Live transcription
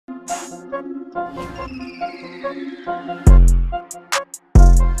Hey,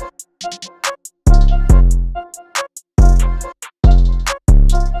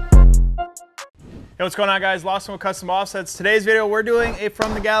 what's going on, guys? Lawson with Custom Offsets. Today's video, we're doing a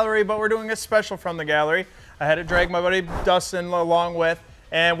from the gallery, but we're doing a special from the gallery. I had to drag my buddy Dustin along with,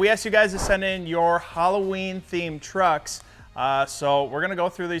 and we asked you guys to send in your Halloween themed trucks. So we're gonna go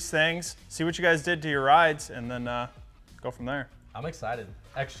through these things, see what you guys did to your rides, and then go from there. I'm excited.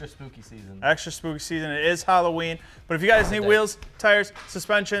 Extra spooky season. Extra spooky season. It is Halloween, but if you guys need wheels, tires,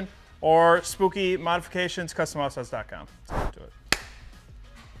 suspension, or spooky modifications, customoffsets.com. Let's get to it.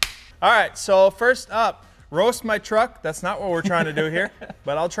 All right, so first up, roast my truck. That's not what we're trying to do here,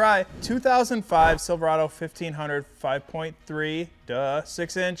 but I'll try. 2005 Silverado 1500 5.3,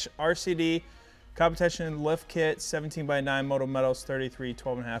 6-inch RCD, competition lift kit, 17x9 Moto Metals 33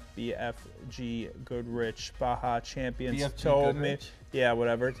 12.5 BFG Goodrich Baja Champions. BFG told Goodrich? me, yeah,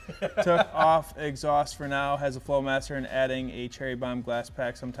 whatever. Took off exhaust for now, has a Flowmaster and adding a cherry bomb glass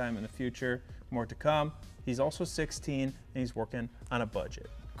pack sometime in the future. More to come. He's also 16 and he's working on a budget.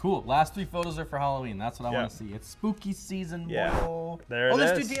 Cool. Last 3 photos are for Halloween. That's what I want to see. It's spooky season, boy. Yeah. There it is.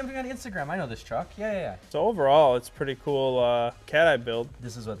 Oh, this dude DM'd me on Instagram. I know this truck. Yeah. So overall, it's pretty cool cat eye build.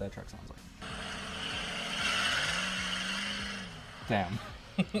 This is what that truck sounds like. Damn.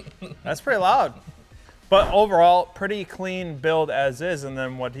 That's pretty loud. But overall, pretty clean build as is. And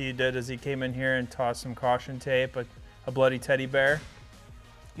then what he did is he came in here and tossed some caution tape, a bloody teddy bear.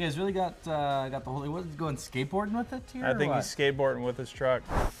 You guys really got the whole. What, going skateboarding with it here? I think he's skateboarding with his truck.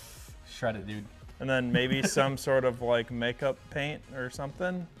 Shred it, dude. And then maybe some sort of like makeup paint or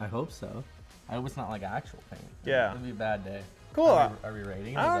something. I hope so. I hope it's not like actual paint. Yeah. It'd be a bad day. Cool. Are we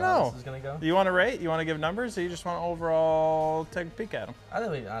rating? I don't know. This is gonna go. Do you want to rate? You want to give numbers, or you just want to overall take a peek at them? I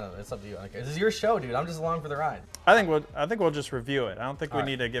don't know. It's up to you. Like, this is your show, dude. I'm just along for the ride. I think we'll just review it. I don't think we right.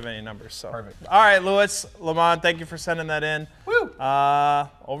 need to give any numbers. So. Perfect. All right, Louis Lamont, thank you for sending that in. Woo!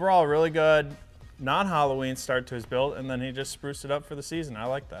 Overall, really good non-Halloween start to his build, and then he just spruced it up for the season. I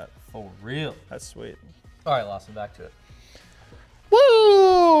like that. For real. That's sweet. All right, Lawson, back to it.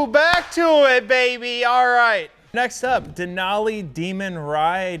 Woo! Back to it, baby. All right. Next up, Denali Demon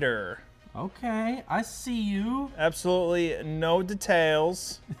Rider. Okay, I see you. Absolutely no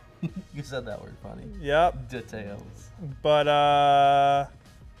details. You said that word funny. Yep. Details. But,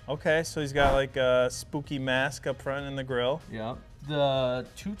 okay, so he's got like a spooky mask up front in the grill. Yep. The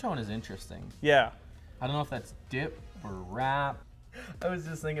two-tone is interesting. Yeah. I don't know if that's dip or wrap. I was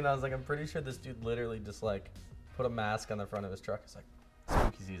just thinking, I was like, I'm pretty sure this dude literally just like put a mask on the front of his truck. It's like,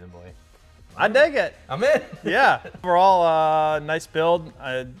 spooky season, boy. I dig it. I'm in. Yeah. Overall, nice build.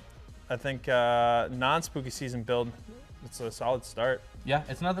 I think non-spooky season build, it's a solid start. Yeah,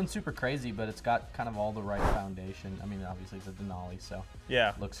 it's nothing super crazy, but it's got kind of all the right foundation. I mean, obviously it's a Denali, so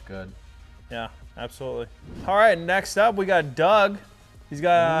yeah, looks good. Yeah, absolutely. All right, next up we got Doug. He's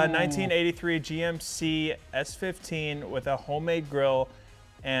got a 1983 GMC S15 with a homemade grill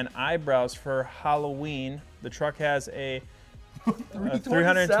and eyebrows for Halloween. The truck has a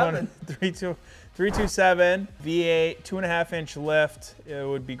 327 V8 2.5-inch lift. It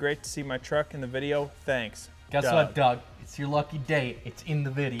would be great to see my truck in the video. Thanks. Guess Doug. what, Doug? It's your lucky day. It's in the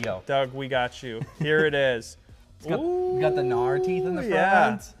video. Doug, we got you. Here it is. We got the gnar teeth in the front.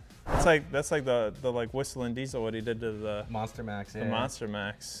 Yeah. That's like the like whistling diesel what he did to the Monster Max. The Monster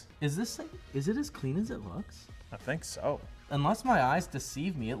Max. Is it as clean as it looks? I think so. Unless my eyes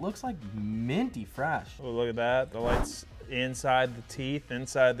deceive me, it looks like minty fresh. Oh, look at that. The lights inside the teeth,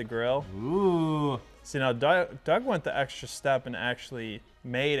 inside the grill. Ooh. See, now Doug went the extra step and actually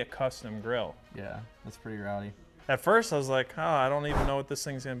made a custom grill. Yeah, that's pretty rowdy. At first, I was like, oh, I don't even know what this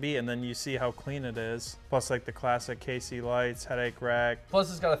thing's going to be. And then you see how clean it is. Plus, like, the classic KC lights, headache rack.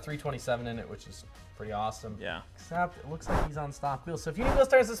 Plus, it's got a 327 in it, which is pretty awesome. Yeah. Except, it looks like he's on stock wheels. So if you need wheels,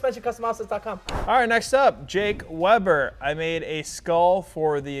 tires, suspension, customoffsets.com. All right, next up, Jake Weber. I made a skull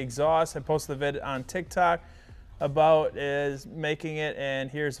for the exhaust. I posted the vid on TikTok about making it, and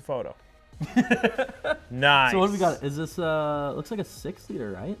here's a photo. Nice. So what do we got? Is this, looks like a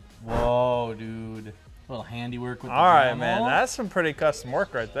 6-liter, right? Whoa, dude. A little handiwork with the All right, man. That's some pretty custom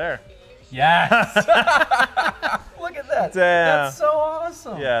work right there. Yes. Look at that. Damn. That's so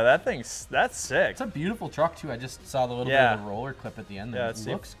awesome. Yeah, that's sick. It's a beautiful truck, too. I just saw the little bit of the roller clip at the end. Yeah, it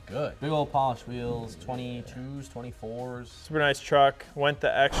looks good. Big old polished wheels, 22s, 24s. Super nice truck. Went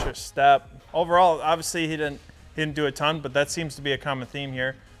the extra step. Overall, obviously, he didn't do a ton, but that seems to be a common theme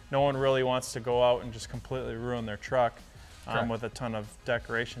here. No one really wants to go out and just completely ruin their truck. With a ton of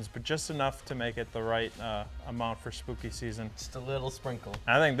decorations, but just enough to make it the right amount for spooky season. Just a little sprinkle.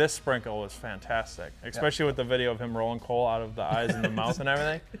 I think this sprinkle was fantastic, especially with the video of him rolling coal out of the eyes and the mouth and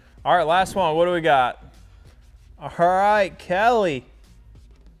everything. All right, last one. What do we got? All right, Kelly.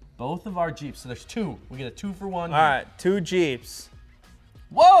 Both of our Jeeps. So there's 2. We get a 2 for 1. All right, 2 Jeeps.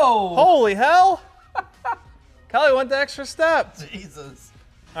 Whoa! Holy hell! Kelly went the extra step. Jesus.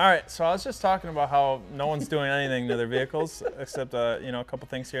 All right, so I was just talking about how no one's doing anything to their vehicles except you know, a couple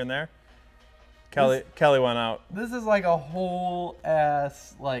things here and there. Kelly went out. This is like a whole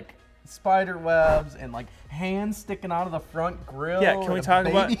ass like spider webs and like hands sticking out of the front grill. Yeah, can we talk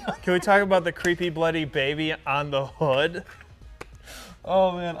about the creepy bloody baby on the hood?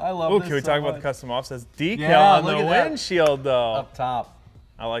 Oh man, I love this. Can we so talk much. about the custom offsets decal Yeah, on the look at that. windshield though? Up top.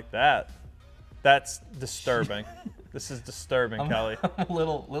 I like that. That's disturbing. This is disturbing, Kelly. I'm a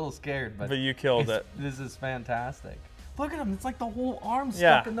little scared, but you killed it. This is fantastic. Look at him. It's like the whole arm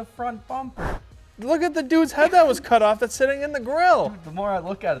stuck in the front bumper. Look at the dude's head that was cut off that's sitting in the grill. Dude, the more I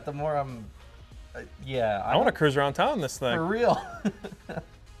look at it, the more I'm... yeah. I want to cruise around town in this thing. For real.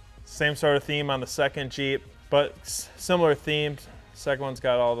 Same sort of theme on the second Jeep, but similar themed. Second one's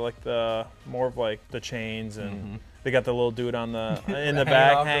got all the more of like the chains and they got the little dude on the in the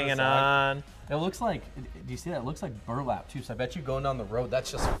back hanging on. It looks like, do you see that? It looks like burlap too. So I bet you going down the road,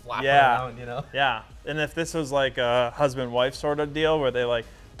 that's just flapping around, you know? Yeah. And if this was like a husband-wife sort of deal where they like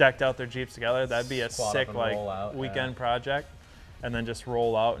decked out their Jeeps together, that'd be a sick like weekend project. And then just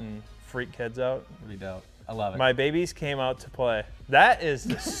roll out and freak kids out. Really dope. I love it. My babies came out to play. That is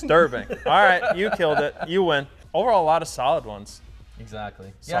disturbing. All right, you killed it. You win. Overall, a lot of solid ones.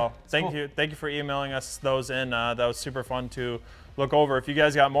 Exactly. So yeah, thank you for emailing us those in. That was super fun to look over. If you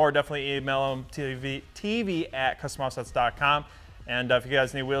guys got more, definitely email them tv@customoffsets.com. And if you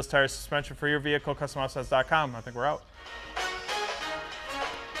guys need wheels, tires, suspension for your vehicle, customoffsets.com. I think we're out.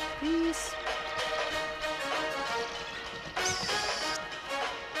 Peace.